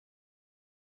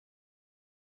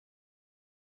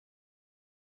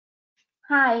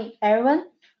Hi, everyone.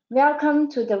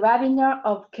 Welcome to the webinar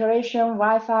of Kirisun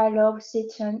WiFi RoIP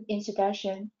system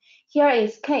introduction. Here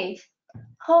is Kate.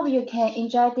 Hope you can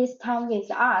enjoy this time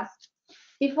with us.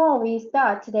 Before we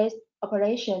start today's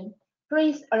operation,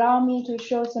 please allow me to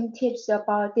show some tips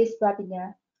about this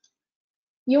webinar.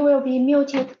 You will be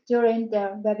muted during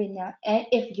the webinar, and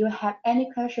if you have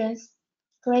any questions,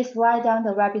 please write down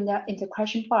the webinar in the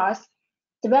question box.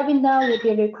 The webinar will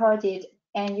be recorded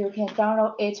and you can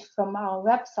download it from our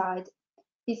website.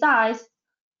 Besides,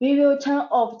 we will turn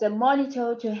off the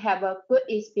monitor to have a good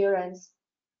experience.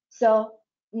 So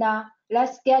now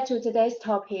let's get to today's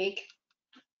topic.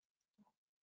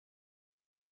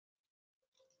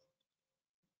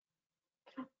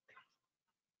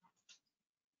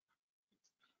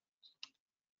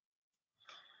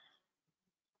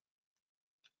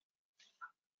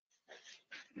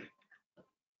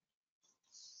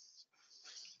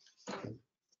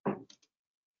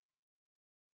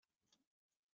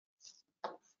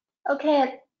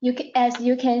 Okay, as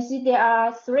you can see, there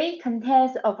are three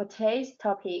contents of today's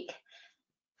topic.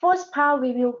 First part,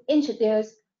 we will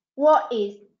introduce what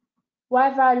is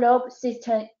Wi-Fi RoIP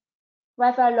system,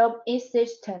 Wi-Fi RoIP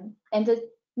system, and the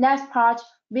next part,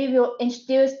 we will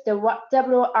introduce the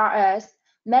WRS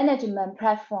management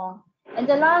platform, and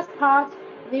the last part,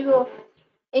 we will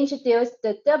introduce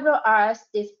the WRS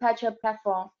dispatcher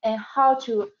platform and how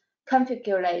to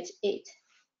configure it.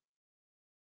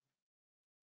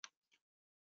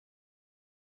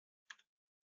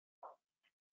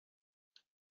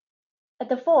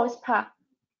 The fourth part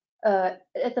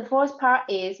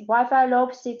is Wi-Fi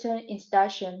RoIP system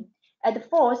introduction. At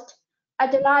first,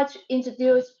 I'd like to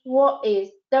introduce what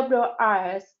is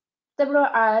WRS.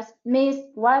 WRS means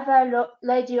Wi-Fi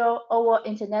Radio over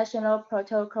International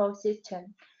Protocol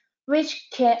System, which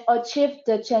can achieve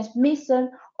the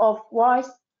transmission of voice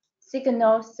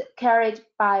signals carried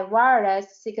by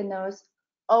wireless signals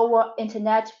over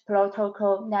Internet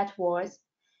Protocol networks,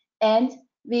 and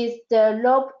with the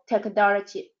RoIP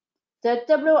technology. The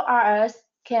WRS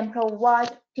can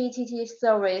provide PTT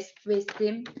service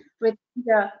within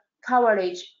the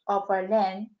coverage of a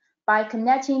LAN by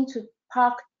connecting to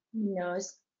POC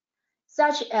terminals,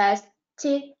 such as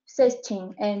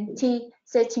T16 and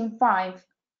T165,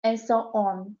 and so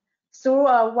on, through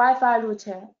a Wi-Fi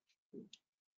router,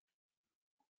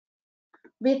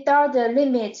 without the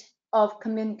limit of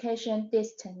communication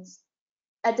distance.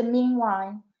 At the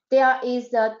meanwhile, there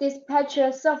is a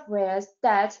dispatcher software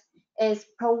that is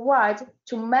provided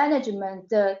to management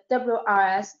the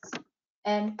WRS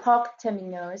and POC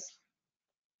terminals.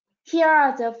 Here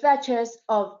are the features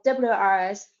of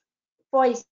WRS. For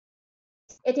example,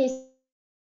 it is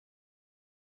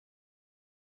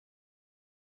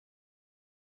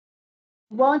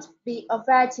won't be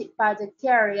affected by the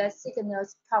carrier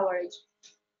signals coverage.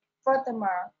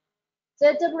 Furthermore,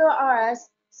 the WRS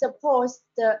supports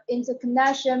the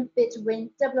interconnection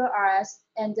between WRS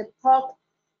and the POC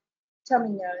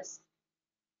terminals.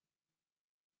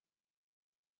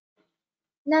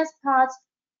 Next part,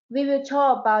 we will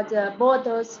talk about the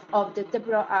models of the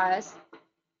WRS.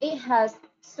 It has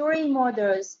three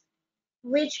models,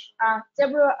 which are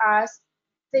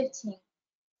WRS-15,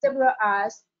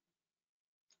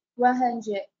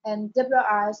 WRS-100, and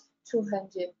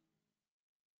WRS-200.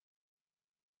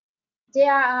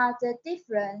 There are the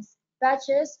different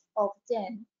batches of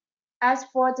them. As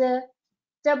for the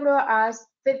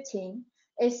WRS-15,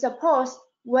 it supports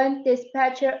one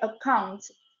dispatcher account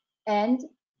and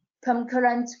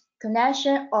concurrent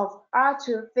connection of up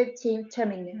to 15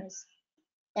 terminals.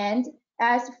 And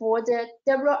as for the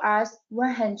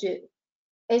WRS-100,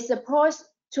 it supports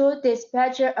two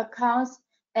dispatcher accounts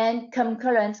and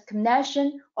concurrent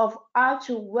connection of up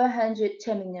to 100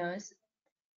 terminals.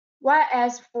 While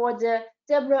as for the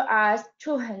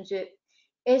WRS-200,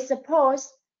 it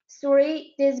supports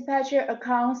three dispatcher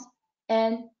accounts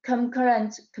and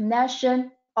concurrent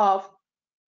connection of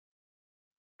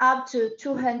up to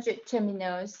 200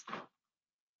 terminals.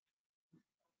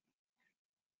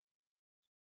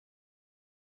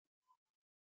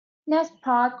 Next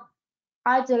part,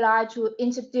 I'd like to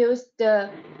introduce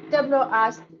the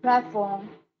WRS platform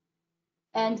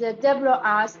and the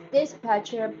WRS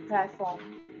dispatcher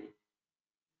platform.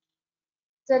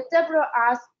 The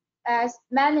WRS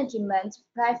management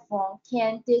platform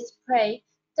can display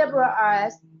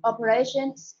WRS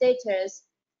operation status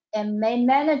and main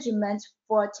management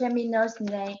for terminals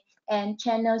name and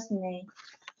channels name,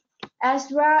 as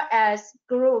well as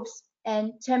groups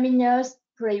and terminals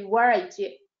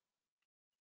priority.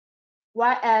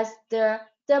 While as the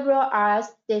WRS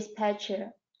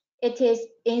dispatcher, it is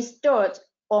installed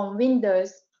on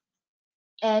Windows.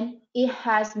 and it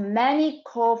has many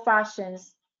core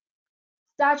functions,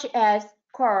 such as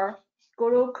call,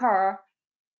 group call,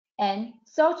 and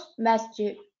sort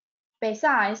message.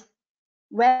 Besides,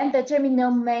 when the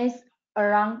terminal makes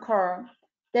alarm call,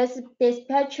 the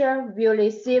dispatcher will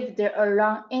receive the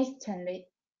alarm instantly.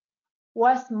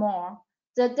 What's more,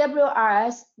 the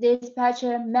WRS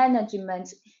dispatcher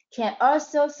management can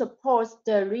also support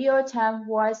the real-time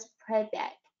voice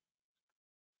playback.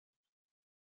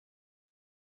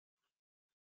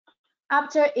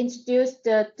 After introducing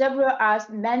the WRS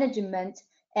management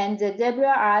and the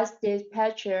WRS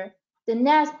dispatcher, the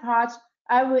next part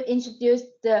I will introduce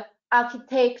the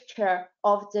architecture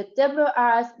of the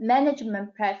WRS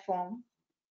management platform.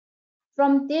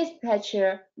 From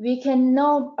dispatcher, we can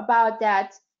know about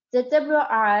that the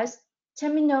WRS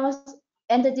terminals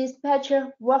and the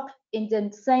dispatcher work in the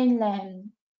same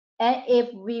lane. And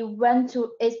if we want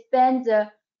to expand the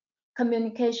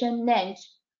communication range,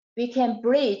 we can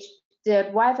bridge the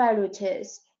Wi-Fi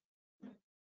routers.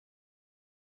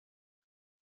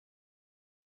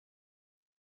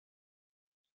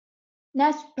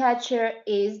 Dispatcher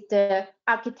is the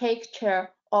architecture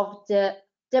of the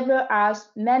WRS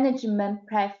management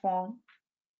platform,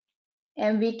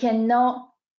 and we can know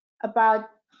about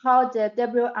how the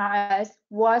WRS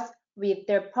works with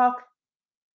the POC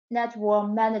network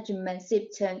management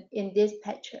system in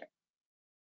dispatcher.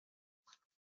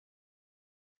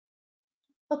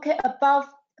 Okay, above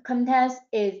contents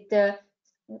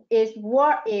is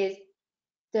what is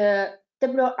the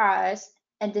WRS,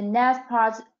 and the next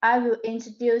part I will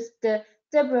introduce the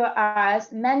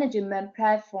WRS management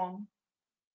platform.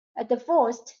 At the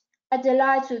first, I'd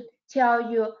like to tell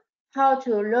you how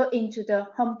to log into the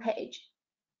homepage.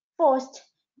 First,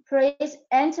 please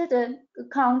enter the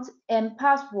account and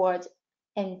password,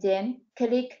 and then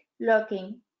click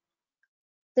Login.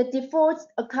 The default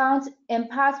account and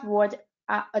password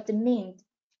are admin.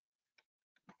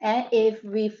 And if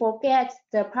we forget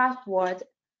the password,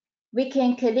 we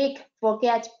can click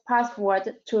Forget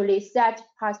Password to reset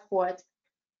password.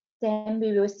 Then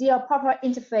we will see a proper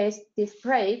interface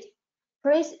displayed.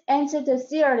 Please enter the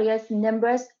serial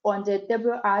numbers on the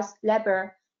WRS label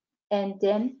and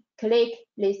then click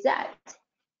Reset.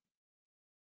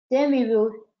 Then we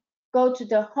will go to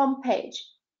the home page,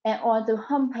 and on the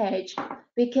home page,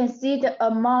 we can see the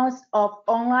amounts of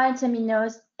online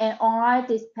terminals and online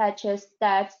dispatchers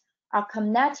that are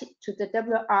connected to the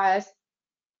WRS.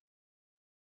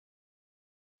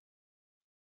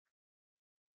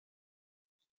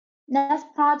 Next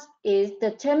part is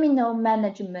the terminal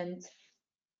management.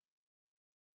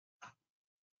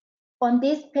 On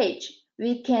this page,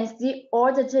 we can see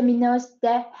all the terminals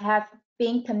that have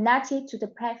been connected to the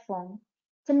platform,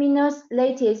 terminals'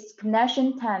 latest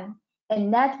connection time, and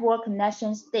network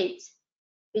connection state.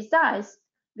 Besides,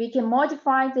 we can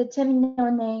modify the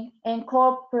terminal name and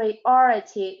call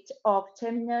priority of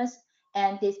terminals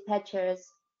and dispatchers.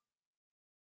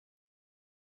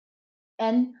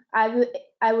 And I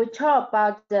will talk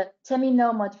about the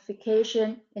terminal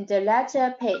modification in the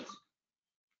latter page.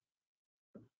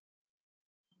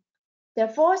 The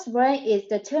first one is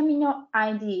the terminal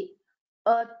ID.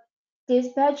 A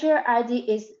dispatcher ID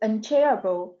is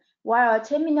unchangeable, while a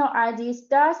terminal ID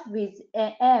starts with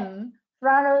an M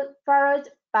followed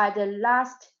by the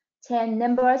last 10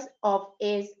 numbers of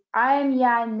its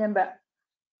IMEI number.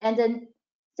 And the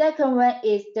second one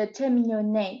is the terminal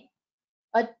name.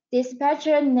 A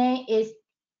dispatcher name is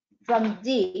from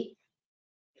D.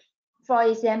 For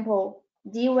example,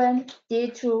 D1,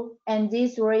 D2, and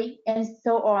D3, and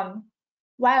so on.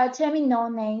 While a terminal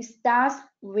name starts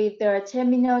with the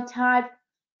terminal type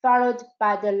followed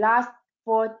by the last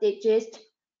 4 digits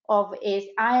of its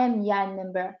IMEI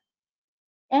number.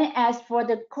 And as for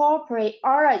the call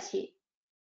priority,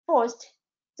 first,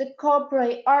 the call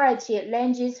priority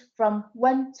ranges from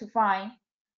 1 to 5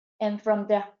 and from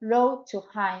the low to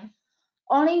high.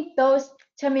 Only those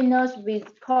terminals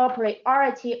with call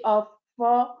priority of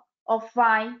 4 or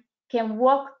 5 can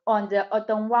work on the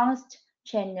advanced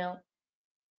channel.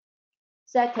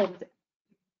 Second,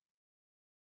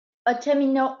 a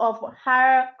terminal of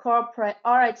higher call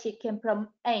priority can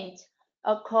preempt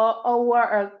a call over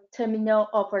a terminal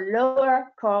of a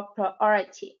lower call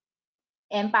priority.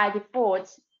 And by default,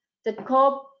 the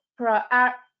call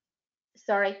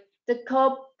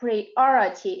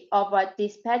priority of a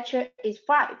dispatcher is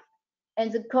 5,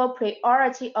 and the call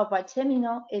priority of a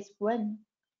terminal is 1.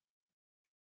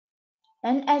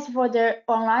 And as for the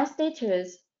online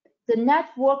status, the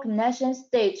network connection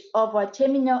state of a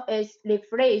terminal is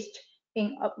refreshed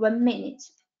in 1 minute.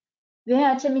 When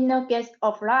a terminal gets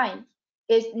offline,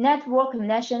 its network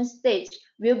connection state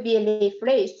will be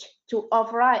refreshed to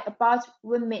offline about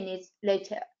 1 minute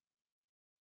later.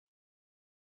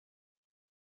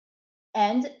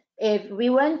 And if we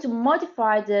want to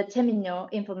modify the terminal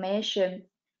information,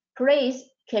 please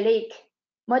click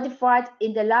Modified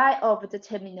in the line of the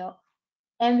terminal.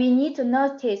 And we need to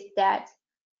notice that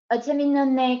a terminal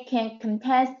name can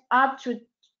contain up to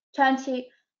 20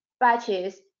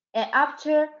 batches, and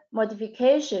after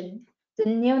modification, the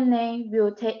new name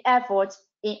will take effort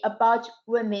in about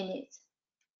 1 minute.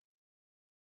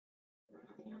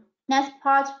 Next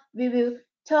part, we will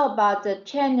talk about the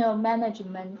channel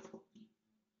management.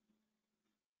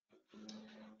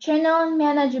 Channel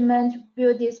management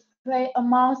will display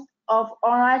amounts of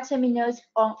online terminals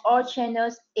on all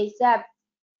channels except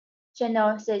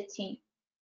channel setting.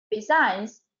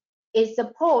 Besides, it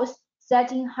supports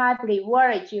setting high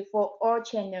priority for all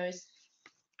channels.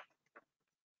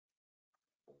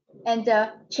 And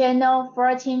channel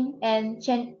 14 and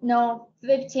channel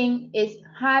 15 is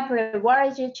high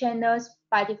priority channels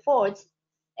by default,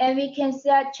 and we can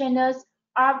set channels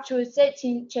up to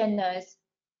 16 channels.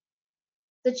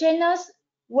 The channels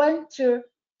 1 to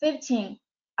 15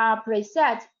 are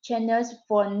preset channels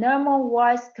for normal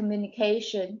voice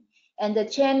communication, and the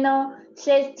channel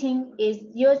 16 is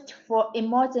used for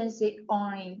emergency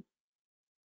only.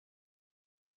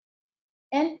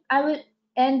 And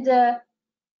the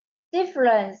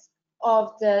difference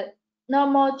of the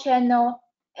normal channel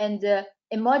and the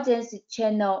emergency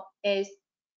channel is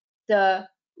the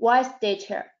voice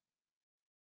data.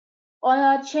 On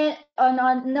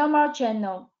a normal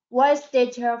channel, voice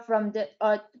data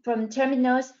from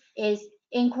terminals is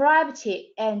encrypted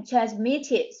and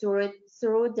transmitted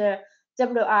through the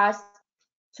WRs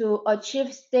to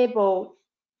achieve stable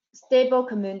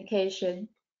communication.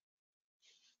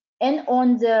 And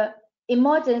on the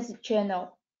emergency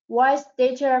channel, voice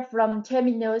data from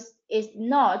terminals is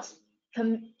not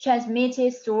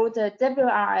transmitted through the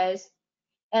WRS,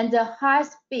 and the high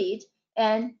speed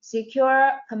and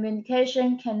secure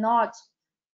communication cannot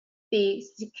be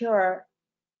secure.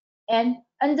 And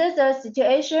under the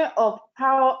situation of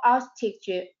power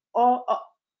outage or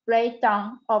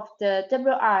breakdown of the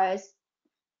WRS,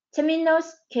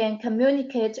 terminals can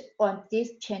communicate on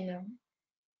this channel.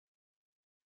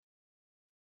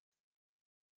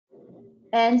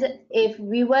 And if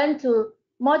we want to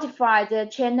modify the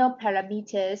channel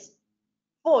parameters,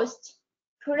 first,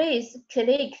 please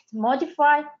click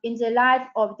Modify in the line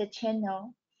of the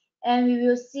channel, and we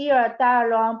will see a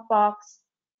dialog box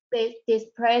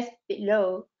displayed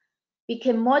below. We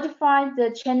can modify the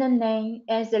channel name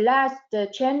and select the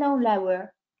channel level.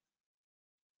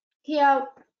 Here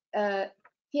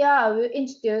I will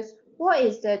introduce what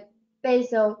is the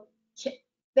basal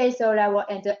level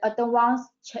and the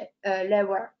advanced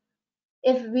level.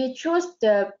 If we choose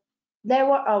the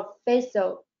level of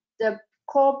basal, the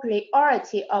core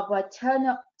priority of a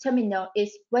terminal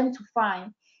is 1 to 5,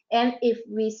 and if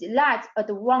we select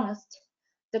advanced,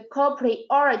 the core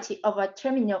priority of a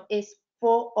terminal is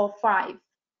 4 or 5.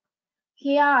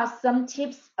 Here are some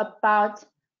tips about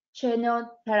channel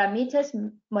parameters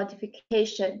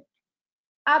modification.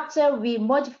 After we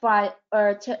modify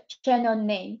a channel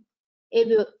name, it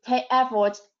will take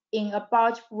effort in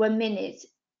about 1 minute.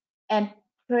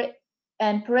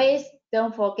 And please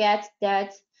don't forget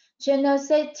that channel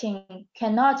setting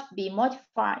cannot be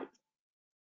modified.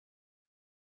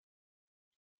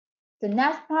 The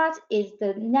next part is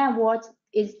the network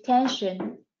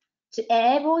extension. To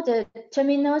enable the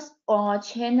terminals on a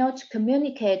channel to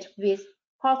communicate with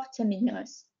POC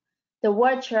terminals, the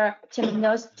virtual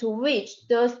terminals to which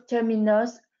those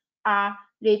terminals are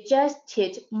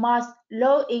registered must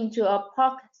log into a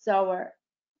POC server.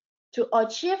 To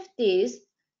achieve this,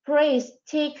 please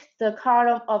tick the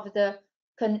column of the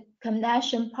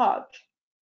connection POC.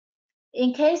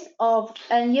 In case of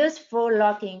unuseful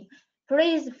login,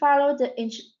 please follow the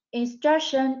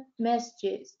instruction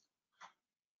messages.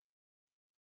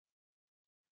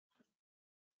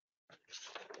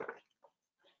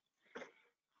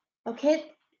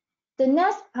 Okay, the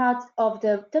next part of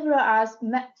the WRS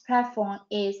platform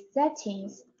is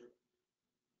settings.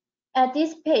 At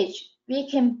this page, we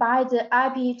can buy the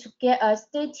IP to get a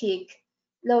static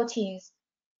routing,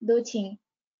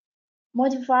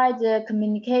 modify the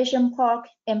communication port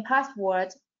and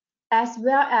password, as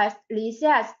well as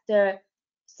reset the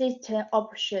system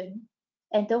option.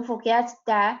 And don't forget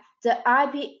that the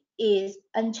IP is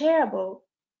unchangeable.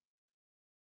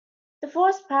 The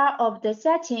first part of the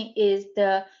setting is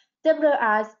the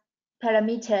WRS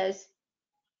parameters.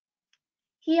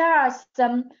 Here are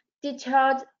some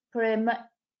detailed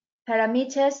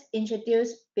parameters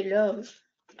introduced below.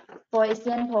 For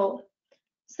example,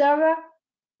 server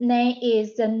name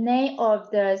is the name of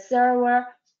the server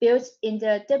built in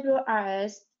the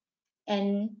WRS,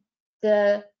 and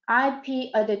the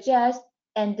IP address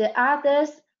and the other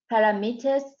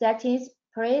parameters settings.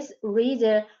 Please read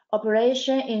the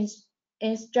operation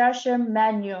instruction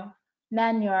manual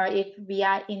if we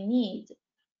are in need.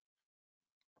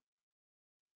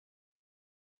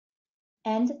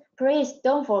 And please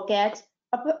don't forget,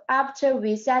 after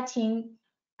we set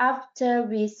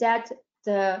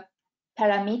the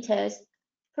parameters,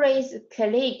 please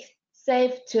click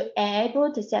Save to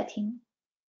enable the setting.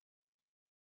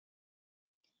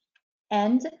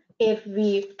 And if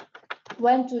we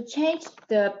want to change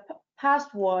the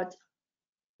password,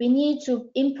 we need to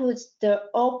input the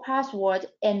old password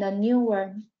and a new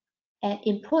one, and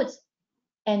input,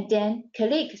 and then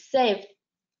click Save.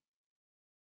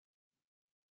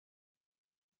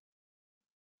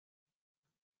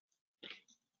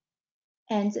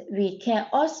 And we can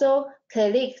also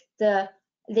click the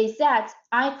reset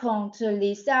icon to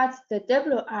reset the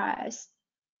WRS.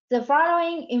 The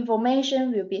following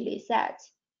information will be reset.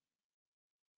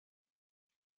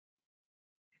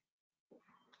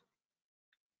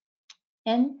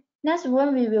 And next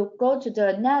one, we will go to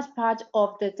the next part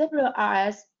of the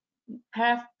WRS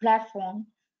platform.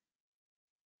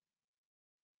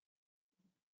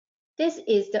 This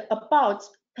is the About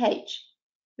page.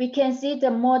 We can see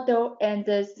the model and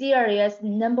the serial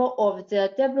number of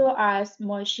the WRS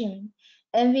machine,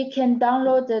 and we can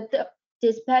download the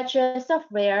dispatcher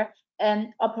software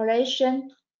and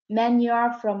operation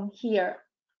manual from here.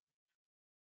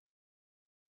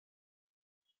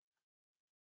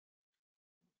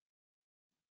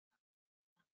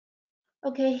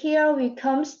 Okay, here we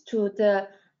comes to the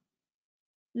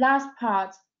last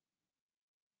part.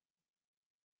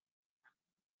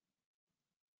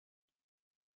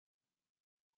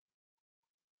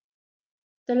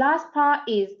 The last part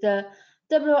is the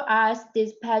WRS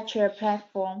dispatcher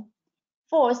platform.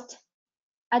 First,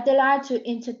 I'd like to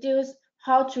introduce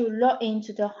how to log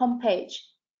into the homepage.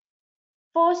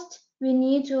 First, we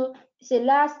need to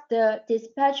select the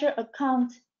dispatcher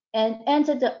account and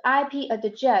enter the IP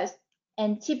address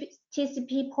and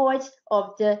TCP port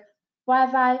of the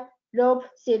Wi-Fi RoIP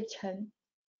system,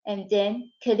 and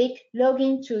then click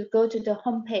Login to go to the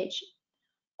homepage.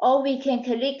 Or we can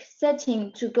click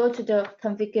Setting to go to the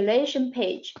configuration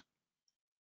page.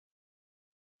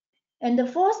 And the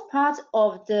fourth part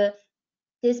of the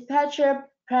dispatcher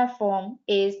platform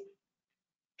is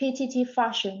PTT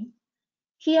function.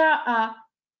 Here are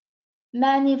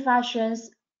many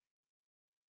functions.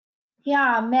 Here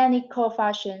are many core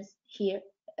functions here.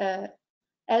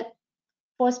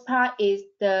 First part is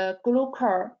the group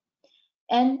call.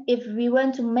 And if we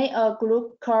want to make a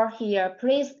group call here,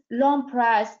 please long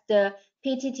press the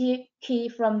PTT key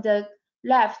from the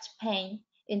left pane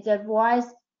in the voice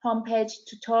homepage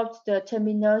to talk to the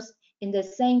terminals in the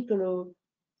same group.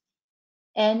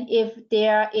 And if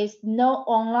there is no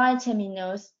online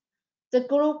terminals, the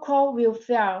group call will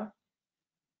fail.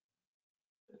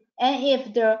 And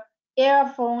if the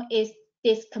earphone is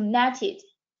disconnected,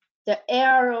 the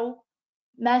error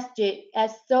message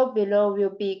as shown below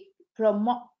will be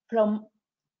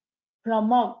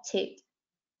promoted.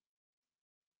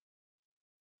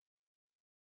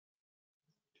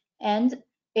 And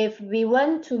if we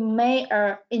want to make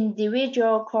an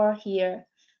individual call here,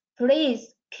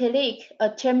 please click a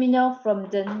terminal from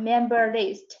the member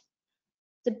list.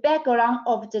 The background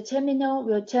of the terminal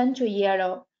will turn to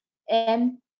yellow,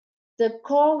 and the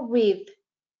call with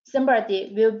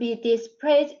somebody will be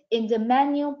displayed in the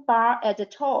menu bar at the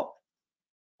top.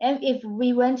 And if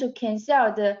we want to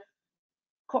cancel the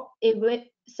if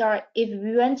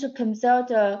we want to cancel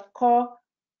the call,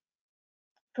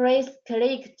 please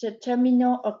click the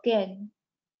terminal again.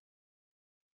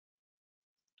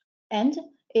 And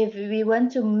if we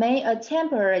want to make a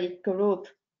temporary group,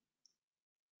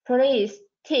 please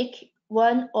tick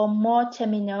one or more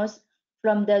terminals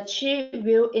from the tree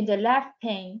view in the left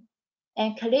pane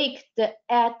and click the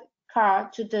Add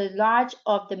card to the right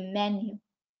of the menu.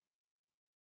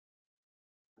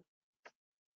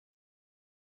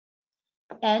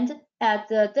 And at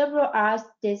the WRS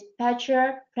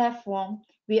dispatcher platform,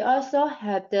 we also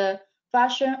have the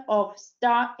function of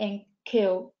start and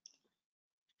queue.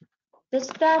 The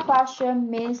start function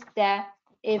means that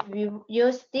if we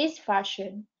use this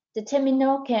function, the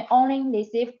terminal can only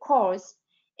receive calls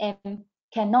and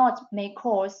cannot make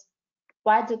calls,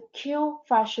 while the queue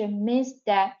function means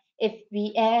that if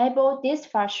we enable this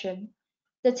function,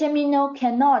 the terminal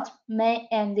cannot make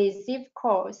and receive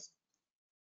calls.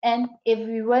 And if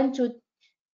we want to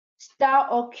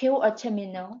start or kill a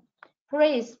terminal,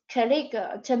 please click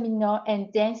a terminal and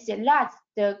then select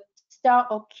the start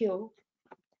or kill.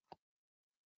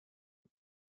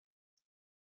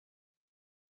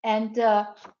 And the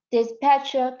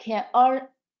dispatcher can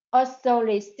also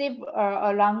receive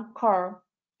an alarm call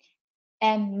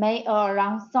and make an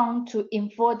alarm sound to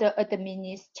inform the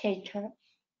administrator.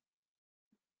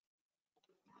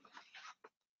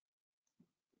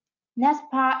 Next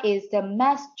part is the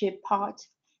message part.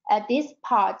 At this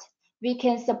part, we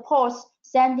can support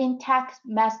sending text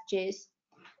messages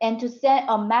and to send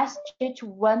a message to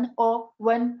one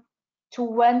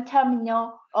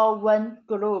terminal or one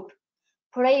group.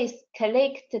 Please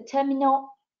click the terminal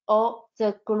or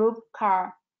the group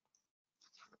card.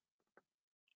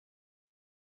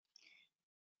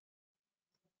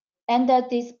 And the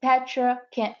dispatcher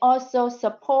can also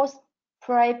support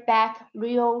playback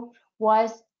real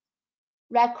voice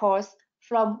records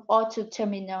from auto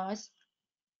terminals.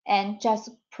 And just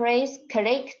please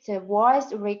click the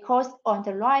voice records on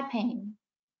the right pane.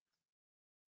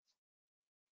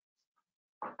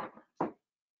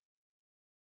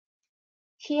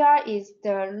 Here is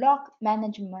the log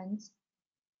management.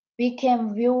 We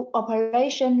can view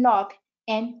operation log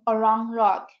and alarm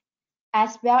log,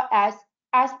 as well as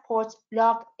export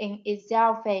log in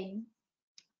Excel file.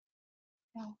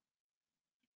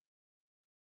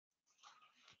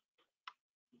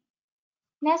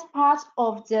 Next part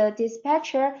of the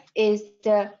dispatcher is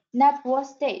the network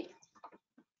state.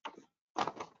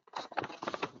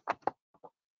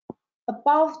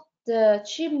 Above the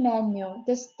chip menu,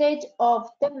 the state of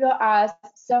WRS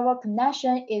server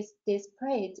connection is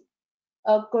displayed.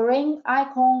 A green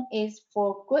icon is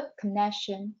for good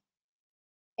connection.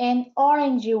 An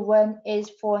orange one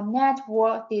is for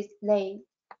network delay.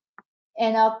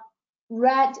 And a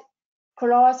red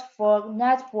cross for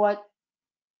network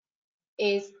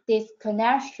is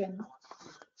disconnection.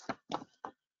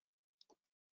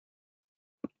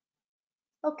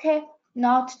 Okay,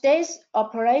 now today's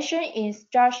operation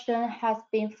instruction has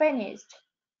been finished.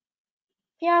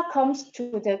 Here comes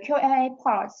to the Q&A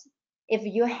part. If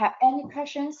you have any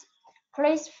questions,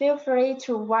 please feel free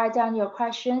to write down your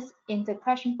questions in the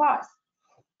question box,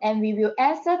 and we will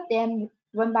answer them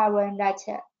one by one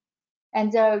later.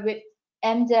 And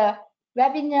the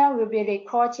webinar will be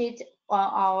recorded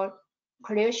on our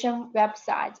Kirisun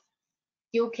website.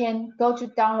 You can go to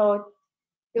download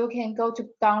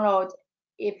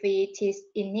if it is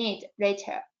in need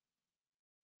later.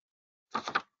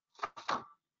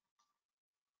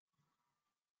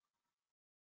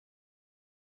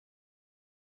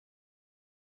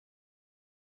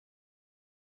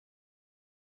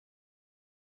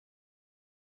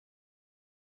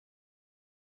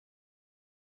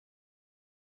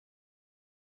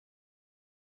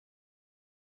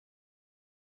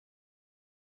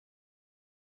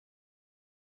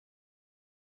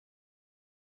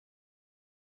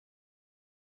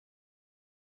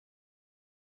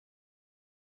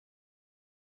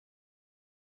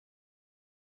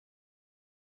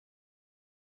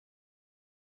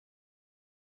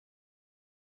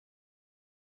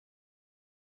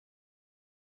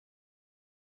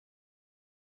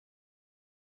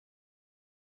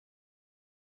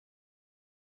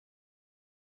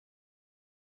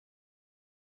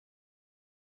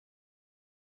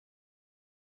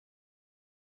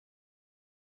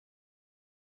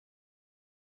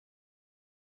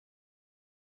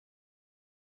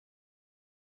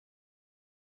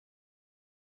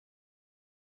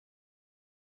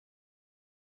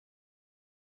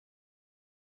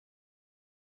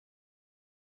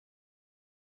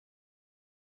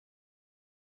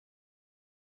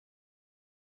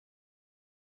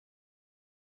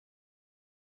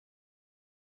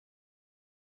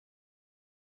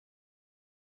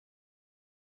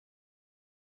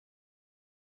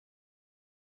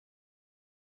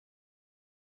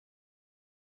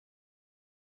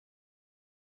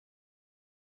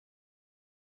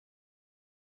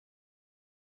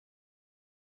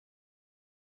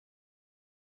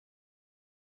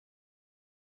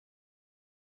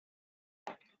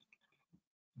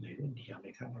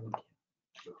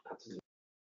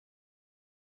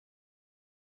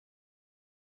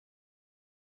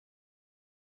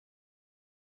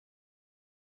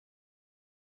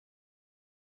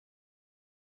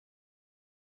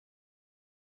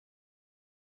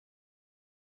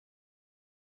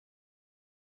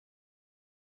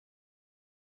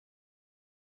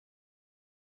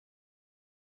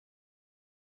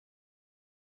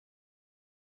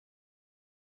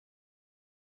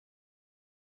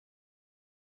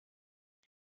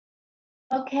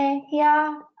 Okay,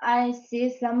 here I see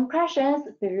some questions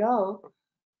below.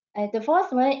 The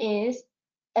first one is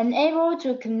unable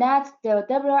to connect the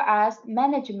WRS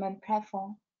management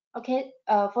platform. Okay,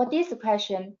 for this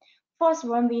question, first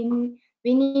one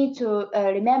we need to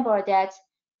remember that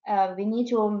we need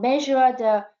to measure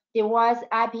the device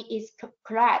IP is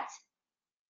correct,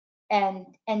 and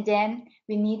then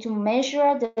we need to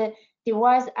measure the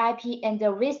device IP and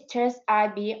the visitor's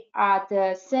IP are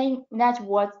the same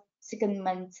network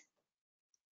segment.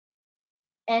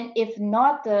 And if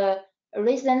not the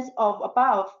reasons of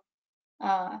above,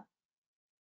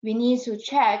 we need to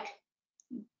check.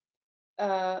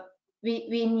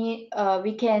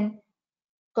 We can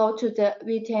go to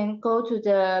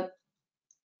the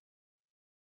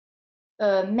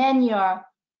manual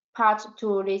part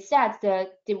to reset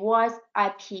the device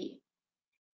IP.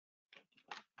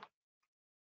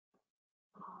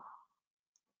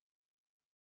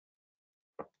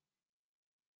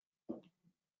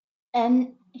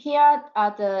 And here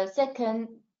are the second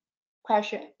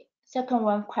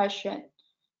one question.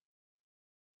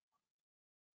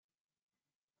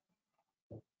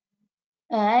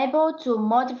 Able to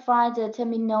modify the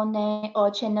terminal name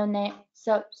or channel name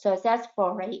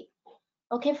successfully.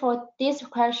 Okay, for this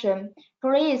question,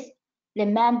 please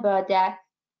remember that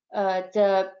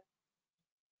the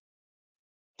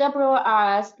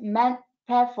WRS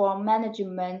platform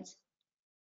management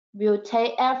will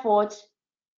take effort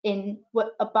in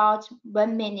about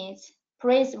 1 minute.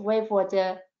 Please wait for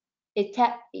the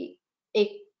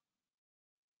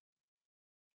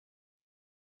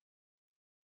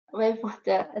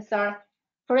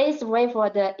Please wait for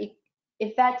the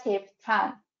effective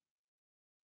time.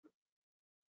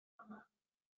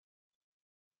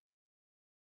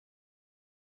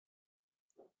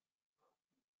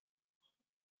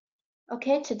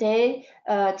 Okay, today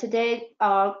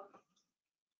our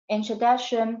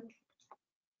introduction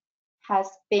has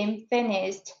been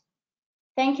finished.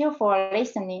 Thank you for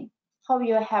listening. Hope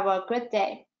you have a good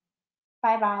day.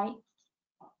 Bye bye.